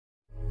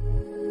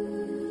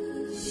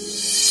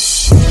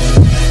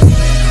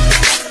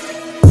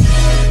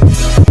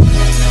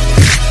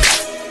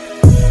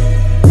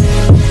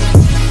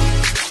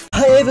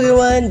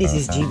everyone, this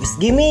is Jayvees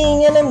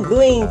Gaming and I'm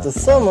going to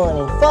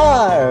summon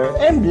Fire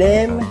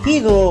Emblem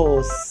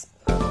Heroes.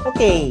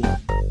 Okay,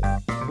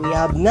 we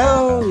have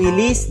now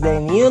released the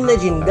new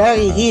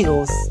legendary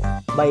heroes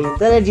by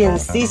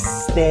intelligence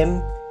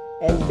system,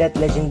 and that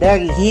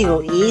legendary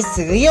hero is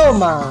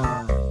Ryoma.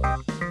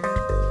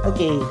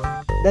 Okay,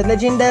 that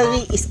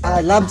legendary is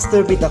a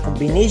lobster with a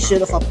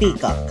combination of a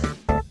peacock.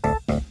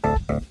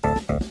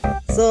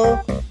 So,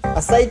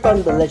 aside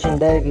from the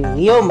legendary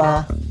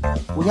Ryoma,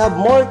 we have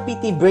more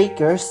PT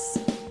breakers,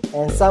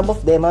 and some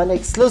of them are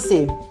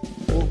exclusive.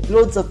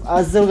 Includes of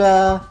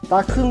Azura,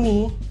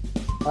 Takumi,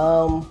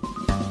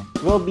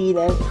 Robin,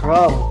 and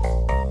Chrome.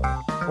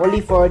 Only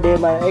 4 of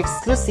them are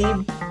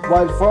exclusive,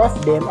 while 4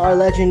 of them are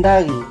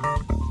legendary.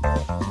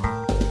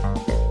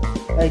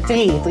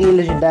 Three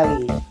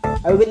legendary.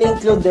 I will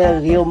include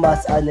the Ryoma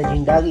as a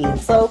legendary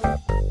himself,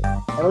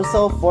 and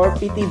also 4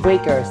 PT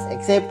breakers,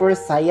 except for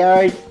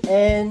Sayard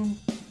and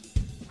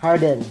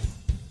Harden.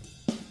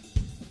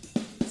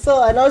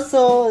 So, and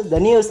also the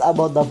news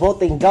about the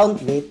voting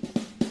gauntlet,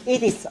 it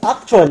is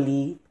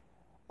actually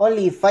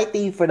only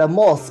fighting for the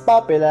most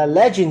popular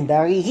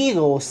legendary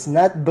heroes,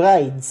 not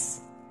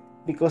brides,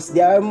 because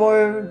they are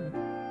more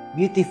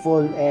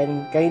beautiful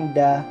and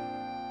kinda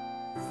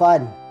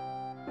fun.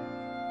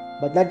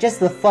 But not just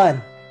the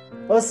fun,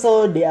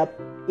 also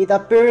it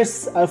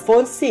appears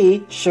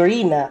Alphonse,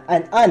 Sharina,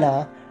 and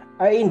Anna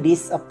are in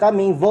this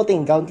upcoming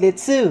voting gauntlet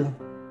too,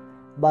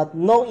 but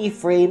no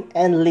Ephraim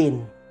and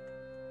Lynn,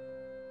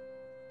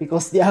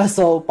 because they are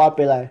so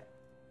popular.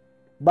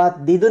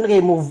 But they don't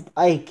remove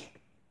Ike.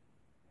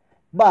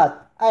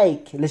 But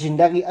Ike,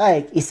 legendary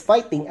Ike, is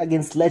fighting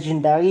against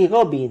legendary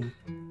Robin.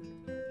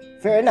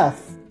 Fair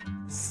enough.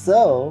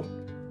 So,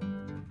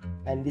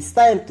 and it's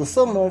time to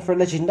summon for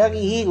legendary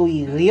hero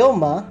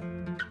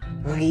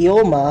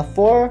Ryoma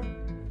for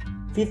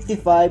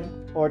 55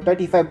 or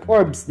 35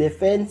 orbs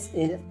defense,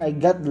 and I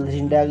got the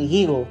legendary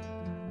hero.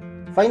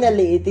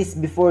 Finally, it is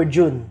before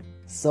June.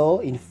 So,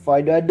 in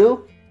further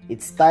ado,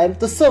 it's time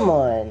to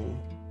summon.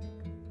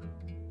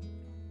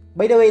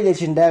 By the way,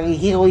 legendary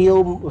hero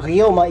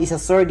Ryoma is a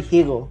sword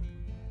hero.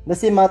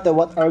 Doesn't matter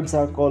what orbs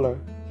are color,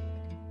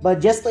 but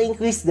just to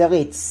increase the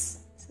rates.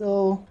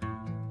 So,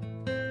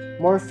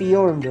 more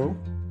Fiorm though.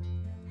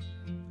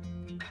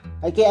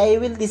 Okay, I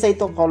will decide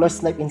to color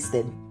snipe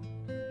instead.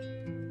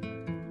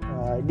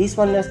 This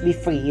one must be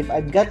free. If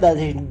I've got the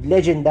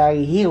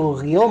legendary hero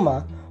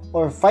Ryoma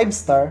or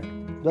 5-star,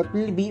 that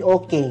will be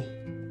okay.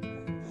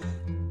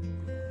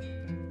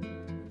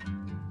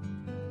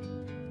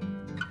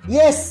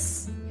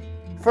 Yes!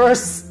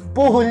 First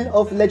pull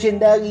of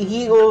legendary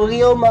hero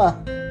Ryoma.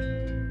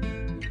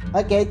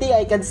 Okay, I think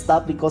I can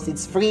stop because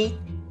it's free,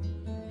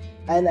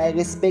 and I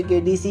respect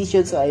your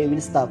decision, so I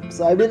will stop.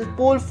 So I will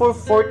pull for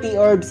 40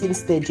 orbs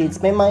instead. Change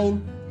my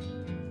mind.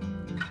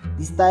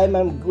 This time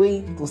I'm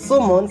going to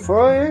summon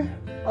for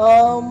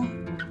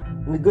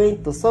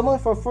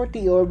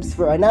 40 orbs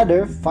for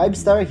another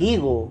 5-star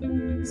hero.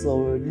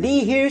 So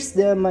here's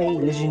my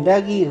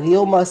legendary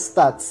Ryoma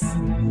stats.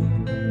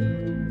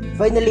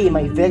 Finally,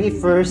 my very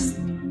first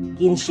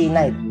kinshi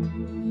knight.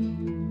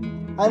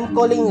 I'm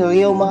calling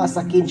Ryoma as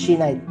a kinshi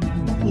knight.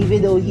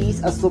 Even though he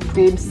is a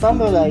supreme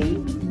samurai,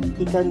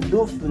 he can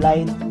do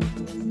flight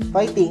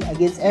fighting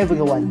against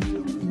everyone.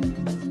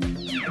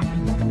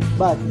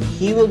 But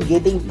he will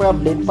getting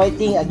problem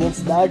fighting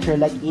against the archer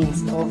like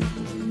Ins,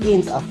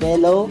 a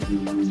fellow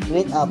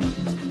Great Up,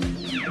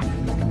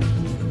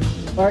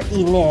 or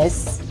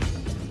Ines,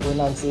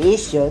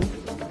 pronunciation,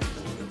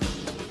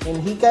 and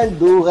he can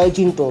do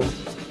Raijinto.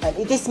 And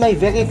it is my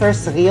very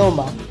first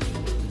Ryoma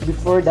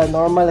before the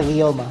normal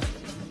Ryoma.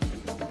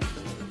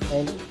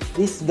 And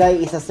this guy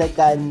is a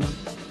second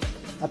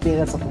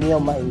appearance of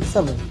Ryoma in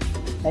summon.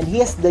 And he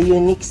has the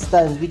unique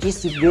stance, which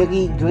is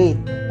very great.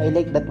 I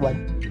like that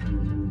one.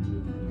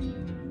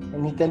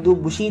 And he can do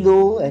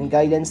Bushido and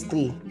Guidance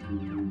 3.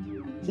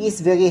 He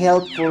is very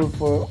helpful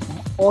for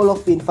all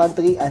of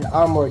infantry and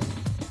armored.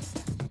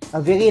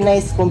 A very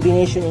nice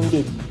combination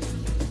indeed.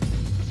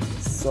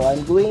 So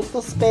I'm going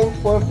to spend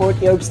for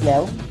 40 orbs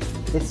now.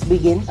 Let's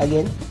begin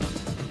again.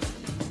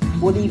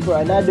 Pulling for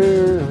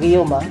another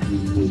Ryoma.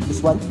 Okay,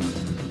 this one.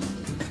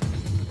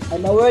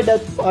 I'm aware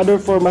that other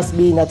 4 must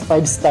be not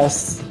 5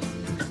 stars.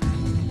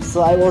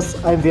 So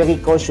I'm very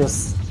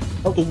cautious.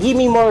 Okay, give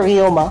me more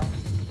Ryoma.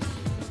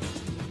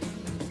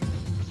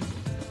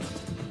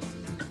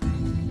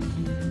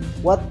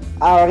 What?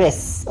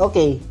 Ares.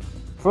 Okay.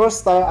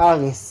 4-star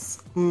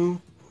Ares.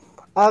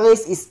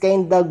 Ares is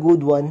kinda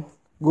good one.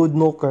 Good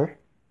nuker.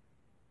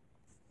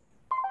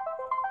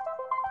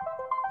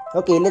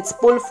 Okay, let's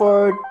pull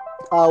for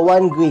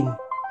 1 green.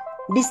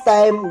 This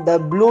time, the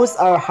blues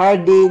are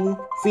Hardin,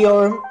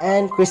 Fiorm,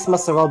 and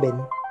Christmas Robin.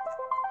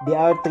 They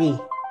are 3.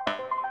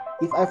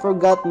 If I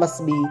forgot,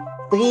 must be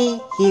 3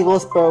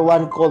 heroes per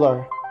 1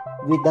 color,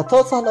 with a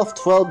total of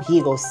 12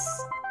 heroes.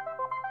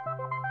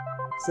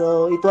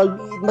 So, it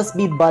must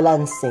be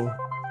balancing.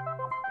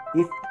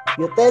 If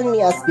you tell me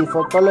as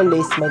before,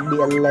 colorless might be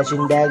a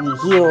legendary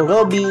hero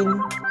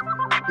Robin,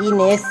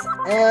 Ines,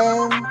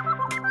 and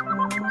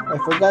I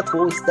forgot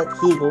who is that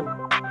hero,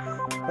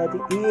 but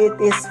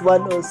it is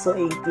one also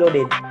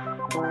included.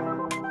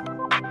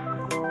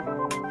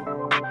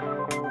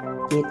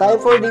 Okay, time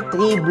for the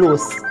 3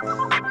 blues.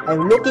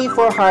 I'm looking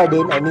for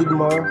Harden. I need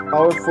more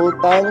powerful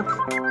tank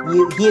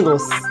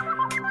heroes.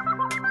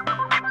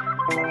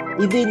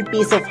 Even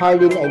piece of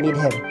Harden, I need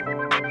him.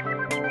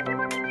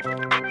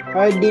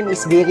 Harden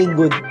is very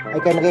good. I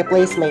can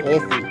replace my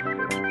Effie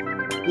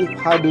if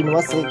Harden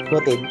was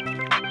recruited.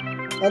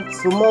 And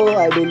tomorrow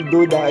I will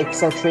do the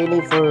extra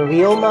training for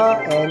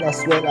Ryoma and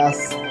as well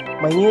as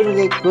my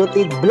newly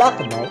recruited Black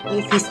Knight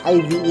if his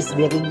IV is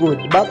very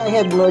good. But I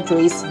have no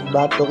choice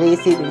but to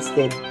raise it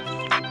instead.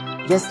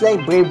 Just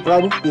like Brave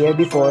Frontier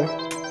before,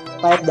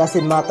 type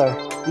doesn't matter.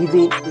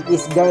 Even it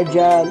is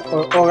Guardian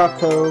or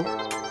Oracle,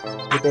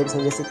 depends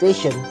on the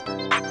situation.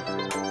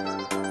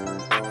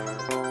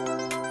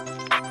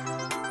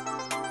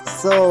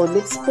 So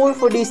let's pull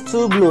for these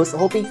 2 blues,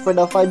 hoping for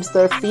the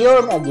 5-star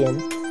Fiorm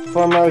again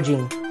for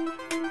merging.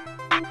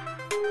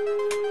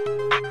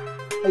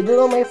 I don't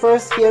know, my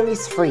first Fiorm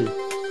is free,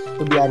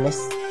 to be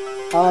honest.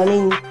 I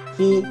mean,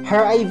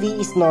 her IV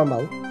is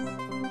normal.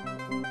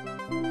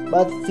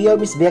 But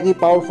Fiorm is very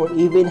powerful,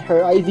 even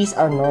her IVs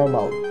are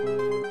normal.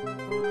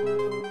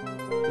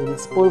 Okay,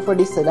 let's pull for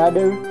this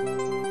another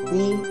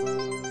 3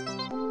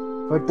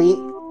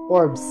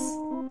 orbs.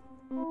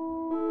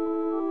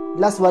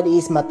 Last one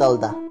is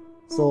Matilda.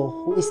 So,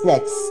 who is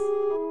next?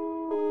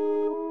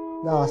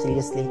 No,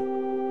 seriously.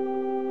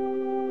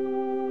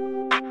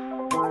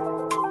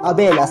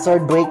 Abel, a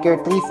Sword Breaker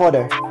 3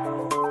 fodder.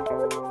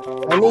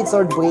 I need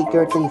Sword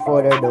Breaker 3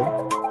 fodder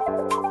though,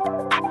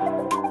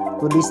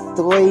 to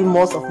destroy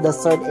most of the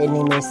sword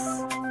enemies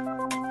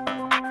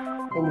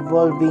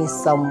involving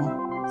some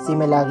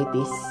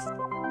similarities.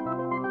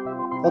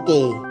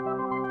 Okay,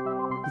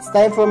 it's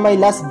time for my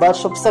last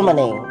batch of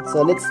summoning.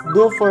 So let's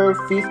do for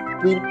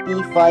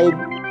 25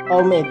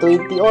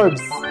 20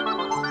 orbs.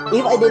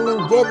 If I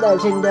didn't get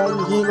legendary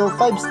hero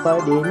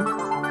 5-star, then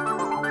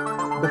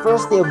the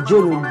first day of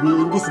June will be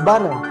in this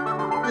banner.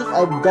 If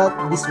I've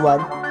got this one,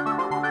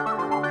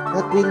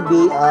 that will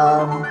be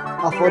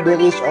a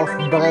fodderage of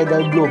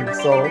bridal bloom.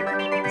 So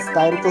it's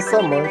time to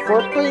summon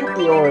for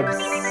 20 orbs.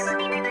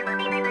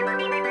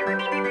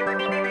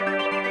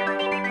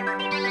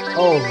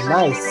 Oh,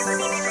 nice.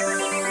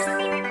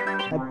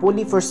 I'm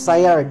pulling for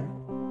Sigurd.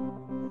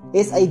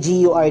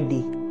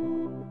 S-I-G-U-R-D.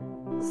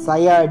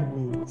 Sigurd.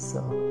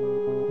 So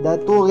the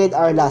 2 red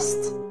are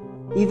last.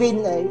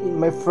 Even in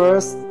my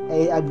first,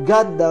 I've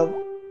got the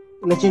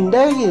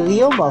legendary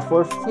Ryoma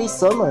for free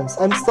summons.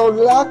 I'm so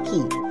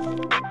lucky.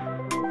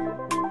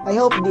 I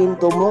hope in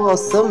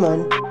tomorrow's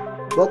summon,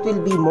 that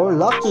will be more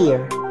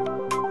luckier.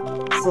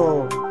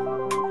 So,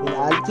 in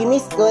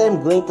Alchemist,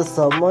 I'm going to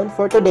summon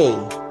for today.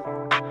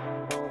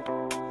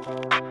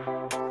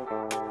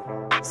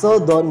 So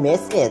don't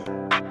miss it.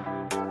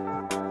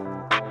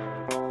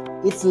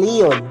 It's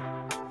Leon.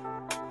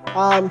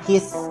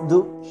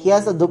 He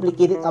has a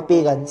duplicated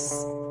appearance.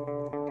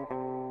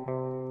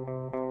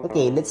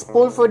 Okay, let's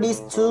pull for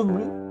these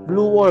 2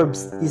 blue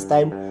orbs this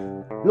time,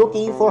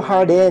 looking for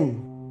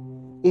Harden.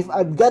 If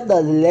I've got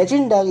the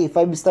legendary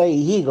 5-star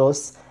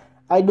heroes,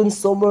 I don't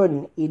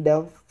summon in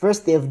the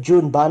first day of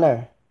June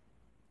banner.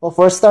 Oh,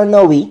 4-star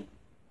Noe.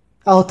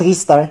 Oh,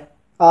 3-star.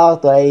 Oh,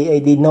 I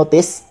did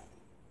notice.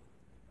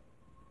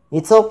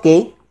 It's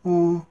okay.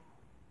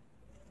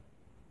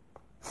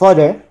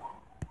 Fodder.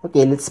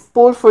 Okay, let's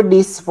pull for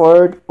these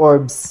 4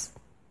 orbs.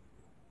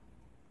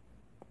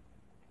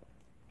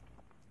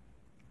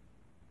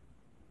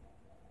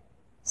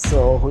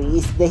 So, who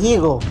is the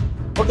hero?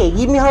 Okay,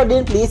 give me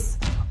Harden please.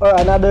 Or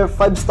another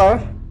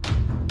 5-star.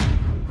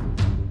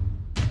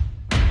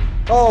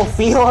 Oh,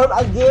 Fiorm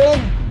again!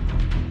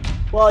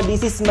 Wow,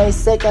 this is my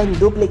second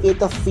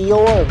duplicate of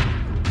Fiorm.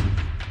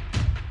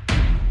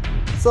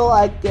 So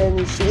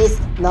she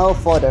is now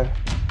fodder.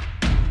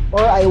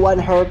 Or I want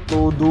her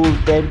to do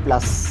 10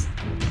 plus.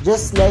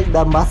 Just like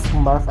the Mask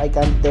Morph, I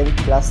can 10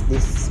 plus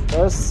this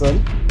person.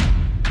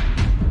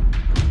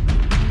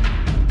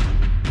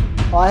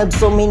 Oh, I have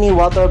so many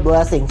water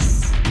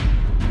blessings.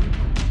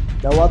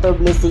 The water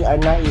blessings are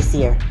not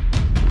easier.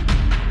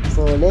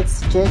 So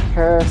let's check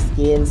her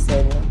skills,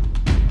 and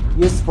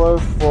useful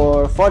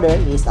for fodder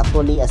is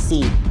actually a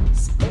C.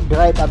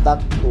 Drive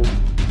attack 2.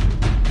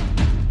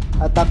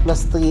 Attack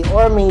plus 3,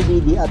 or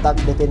maybe the attack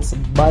defense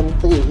ban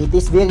 3. It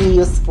is very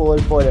useful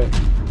fodder.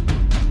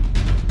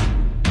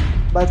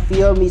 But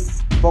Fiorm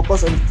is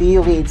focused on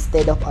Fury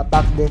instead of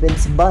attack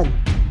defense ban.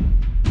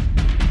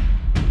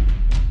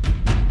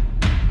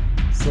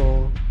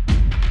 So,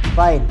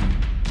 fine.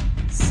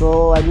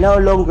 So, I'm no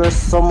longer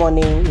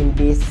summoning in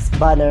this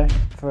banner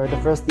for the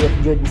first day of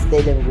June.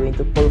 Instead, I'm going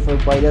to pull for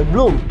Bridal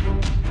Bloom.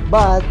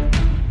 But,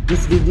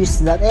 this video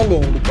is not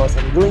ending because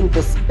I'm going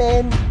to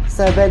spend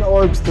 7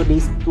 orbs to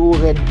these 2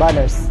 red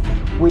banners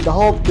with the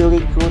hope to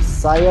recruit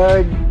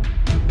Sigurd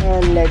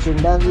and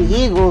legendary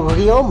hero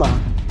Ryoma.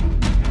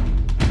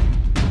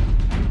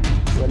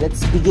 So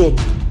let's begin.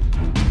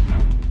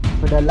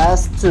 For the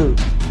last 2.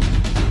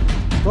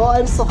 So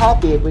I'm so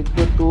happy with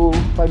the 2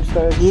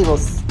 5-star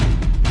heroes.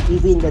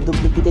 Even the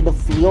duplicated of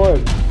Fjord.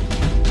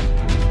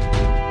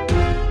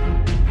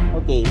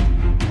 Okay.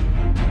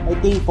 I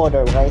think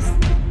further, guys.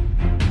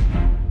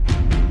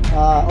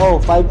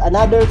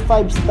 Another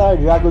 5-star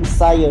Dragon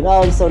Scion.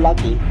 Oh, I'm so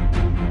lucky.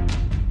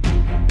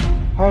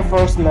 Her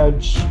first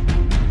merge.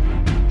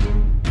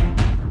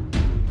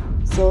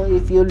 So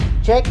if you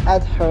check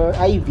at her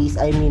IV's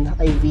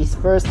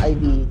first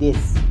IV,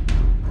 this.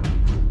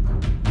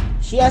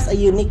 She has a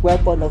unique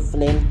weapon of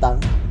flame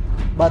tongue,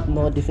 but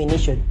no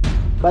definition.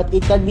 But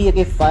it can be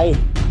refined.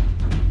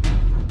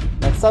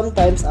 But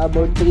sometimes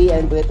Arbor 3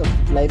 and Breath of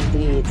Life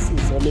 3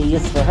 is only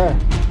used for her.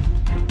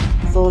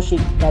 So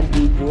she can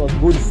be a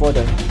good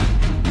fodder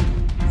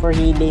for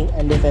healing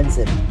and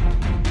defensive.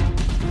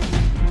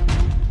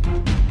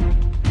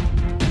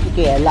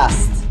 Okay,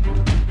 last.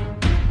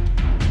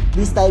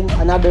 This time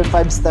another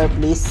 5-star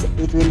please.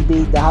 It will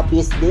be the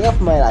happiest day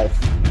of my life.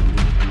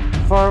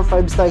 4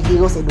 5-star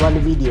heroes in one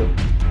video.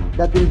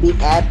 That will be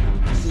epic.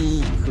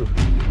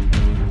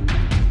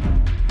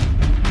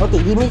 Okay,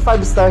 give me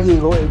 5-star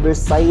hero, either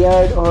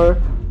Sayard or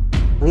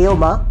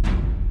Ryoma.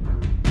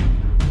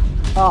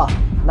 Ah,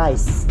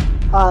 nice.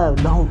 Ah,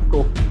 no,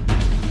 go.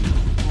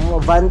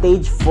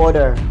 Vantage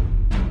fodder.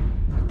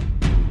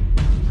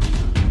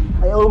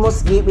 I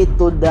almost gave it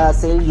to the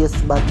Celius,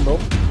 but no.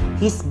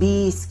 His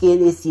B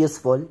skill is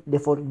useful,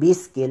 default B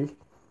skill,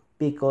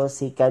 because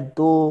he can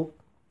do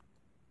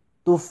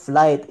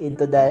flight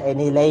into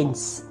any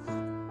lanes.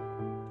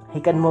 He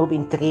can move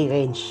in 3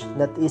 range.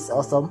 That is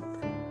awesome.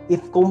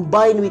 If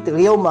combined with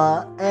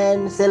Ryoma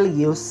and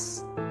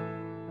Celius,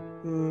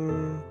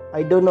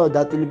 I don't know,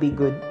 that will be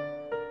good.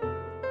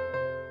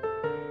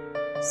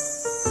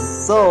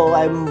 So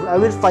I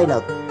will find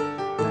out.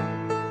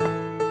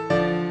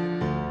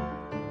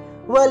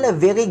 Well, a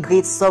very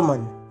great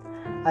summon.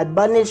 I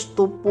managed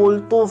to pull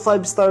 2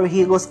 5-star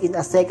heroes in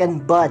a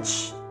second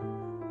batch.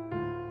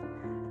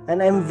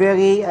 And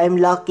I'm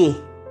lucky.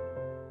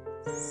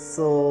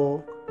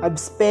 So I've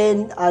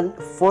spent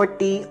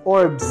 40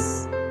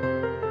 orbs.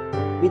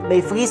 With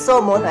my free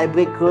summon, I've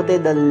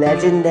recruited the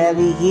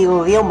legendary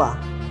hero Ryoma.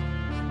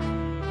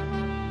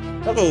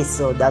 Okay,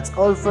 so that's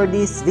all for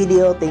this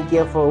video. Thank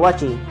you for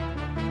watching.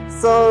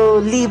 So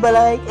leave a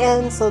like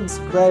and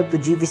subscribe to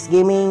Jayvees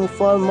Gaming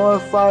for more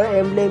Fire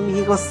Emblem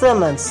hero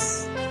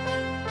summons.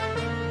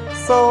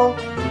 So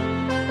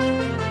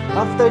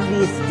after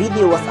this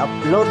video was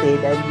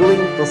uploaded, I'm going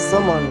to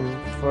summon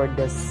for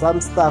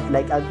some stuff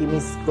like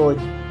Alchemist Code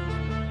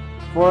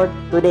for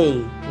today,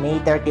 May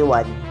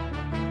 31.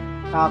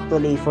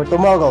 Actually, for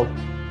tomorrow.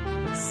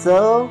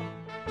 So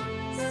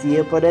see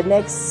you for the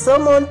next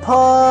summon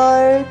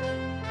part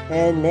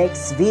and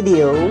next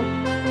video.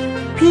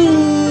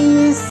 Peace!